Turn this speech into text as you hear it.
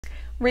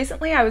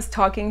Recently, I was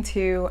talking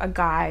to a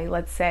guy,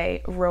 let's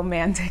say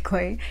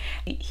romantically.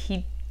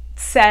 He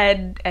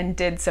said and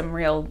did some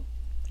real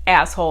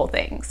asshole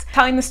things.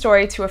 Telling the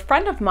story to a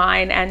friend of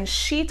mine, and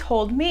she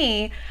told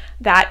me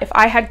that if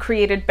I had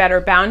created better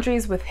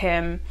boundaries with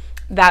him,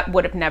 that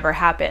would have never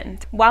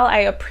happened. While I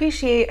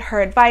appreciate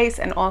her advice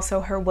and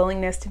also her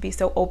willingness to be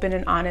so open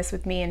and honest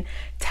with me and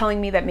telling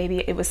me that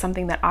maybe it was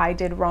something that I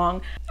did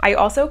wrong, I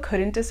also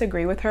couldn't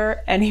disagree with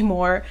her any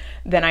more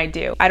than I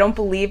do. I don't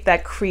believe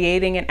that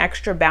creating an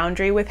extra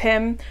boundary with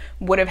him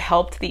would have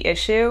helped the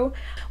issue.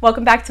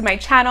 Welcome back to my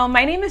channel.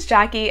 My name is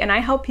Jackie and I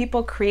help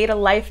people create a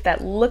life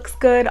that looks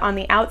good on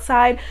the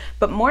outside,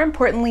 but more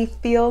importantly,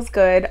 feels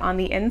good on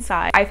the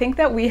inside. I think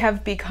that we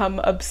have become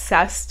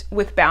obsessed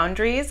with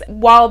boundaries.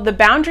 While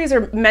the boundaries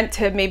are meant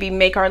to maybe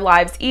make our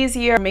lives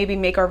easier, maybe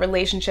make our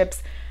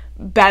relationships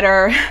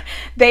better,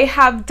 they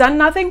have done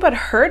nothing but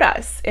hurt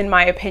us, in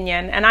my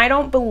opinion. And I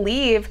don't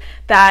believe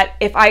that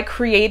if I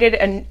created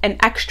an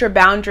extra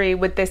boundary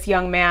with this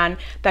young man,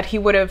 that he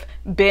would have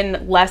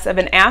been less of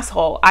an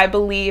asshole. I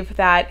believe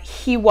that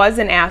he was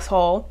an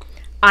asshole.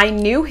 I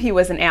knew he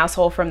was an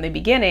asshole from the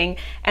beginning,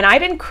 and I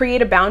didn't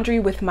create a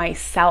boundary with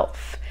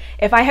myself.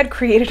 If I had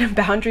created a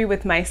boundary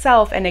with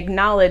myself and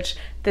acknowledged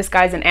this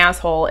guy's an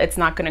asshole, it's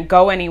not going to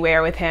go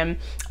anywhere with him,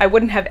 I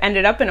wouldn't have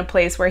ended up in a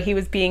place where he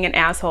was being an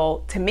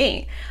asshole to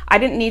me. I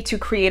didn't need to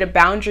create a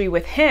boundary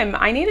with him.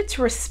 I needed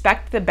to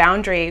respect the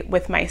boundary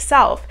with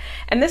myself.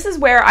 And this is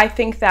where I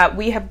think that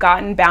we have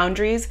gotten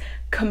boundaries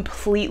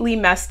completely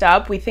messed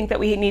up. We think that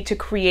we need to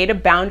create a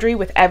boundary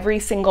with every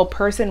single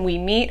person we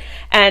meet,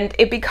 and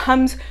it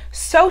becomes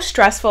so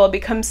stressful, it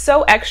becomes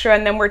so extra,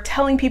 and then we're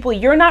telling people,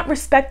 you're not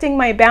respecting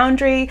my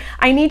boundary,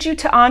 I need you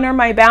to honor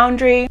my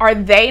boundary. Are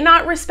they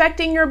not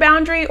respecting your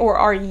boundary, or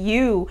are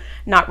you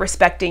not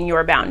respecting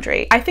your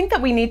boundary? I think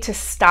that we need to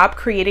stop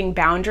creating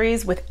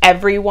boundaries with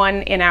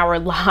everyone in our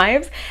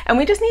lives, and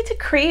we just need to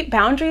create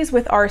boundaries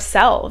with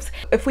ourselves.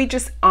 If we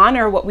just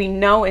honor what we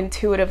know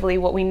intuitively,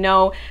 what we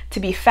know to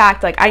be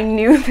fact, like I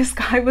knew this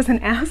guy was an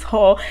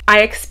asshole,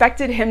 I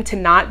expected him to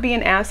not be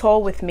an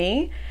asshole with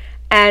me,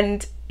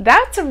 and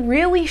that's a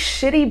really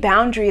shitty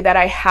boundary that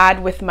I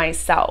had with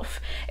myself.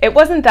 It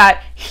wasn't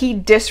that he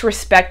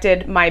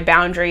disrespected my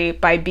boundary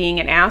by being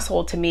an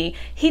asshole to me.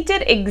 He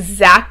did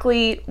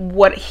exactly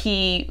what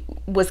he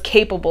was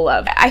capable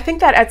of. I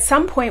think that at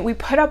some point we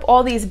put up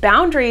all these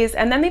boundaries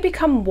and then they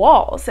become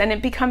walls and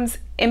it becomes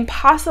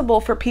impossible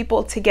for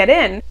people to get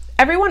in.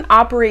 Everyone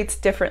operates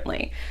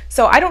differently.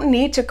 So I don't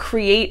need to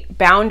create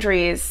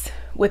boundaries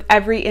with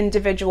every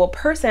individual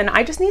person.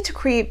 I just need to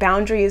create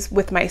boundaries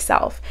with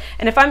myself.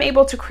 And if I'm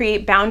able to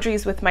create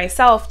boundaries with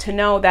myself to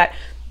know that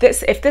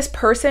if this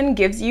person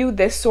gives you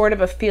this sort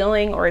of a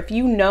feeling, or if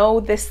you know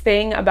this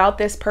thing about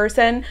this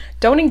person,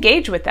 don't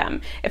engage with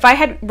them. If I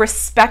had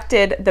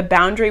respected the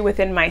boundary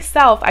within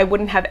myself, I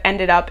wouldn't have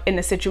ended up in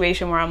a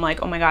situation where I'm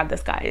like, oh my God,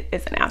 this guy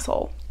is an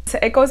asshole. So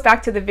it goes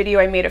back to the video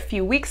I made a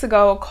few weeks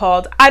ago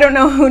called, I don't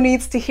know who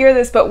needs to hear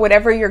this, but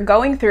whatever you're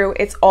going through,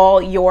 it's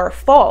all your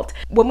fault.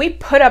 When we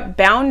put up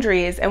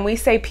boundaries and we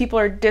say people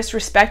are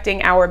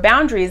disrespecting our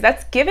boundaries,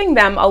 that's giving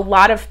them a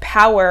lot of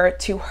power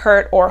to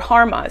hurt or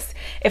harm us.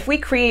 If we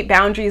create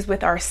boundaries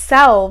with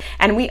ourselves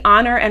and we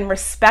honor and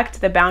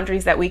respect the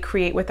boundaries that we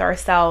create with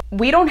ourselves,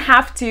 we don't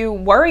have to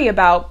worry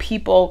about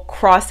people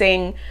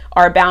crossing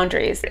our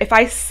boundaries. If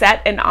I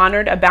set and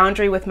honored a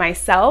boundary with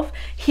myself,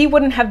 he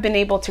wouldn't have been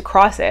able to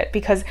cross it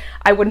because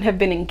I wouldn't have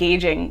been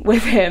engaging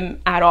with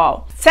him at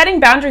all. Setting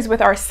boundaries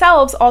with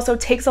ourselves also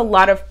takes a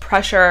lot of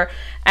pressure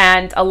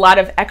and a lot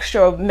of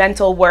extra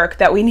mental work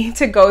that we need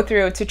to go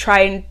through to try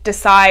and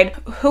decide,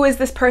 who is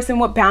this person?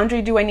 What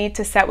boundary do I need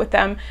to set with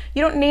them?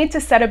 You don't need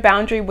to set a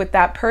boundary with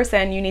that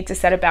person. You need to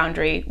set a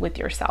boundary with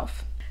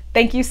yourself.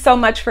 Thank you so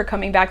much for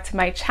coming back to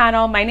my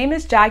channel. My name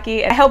is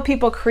Jackie. I help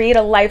people create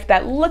a life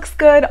that looks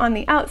good on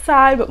the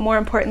outside, but more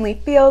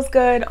importantly, feels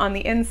good on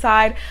the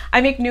inside.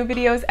 I make new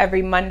videos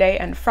every Monday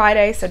and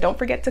Friday, so don't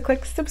forget to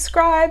click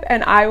subscribe,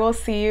 and I will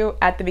see you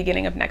at the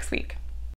beginning of next week.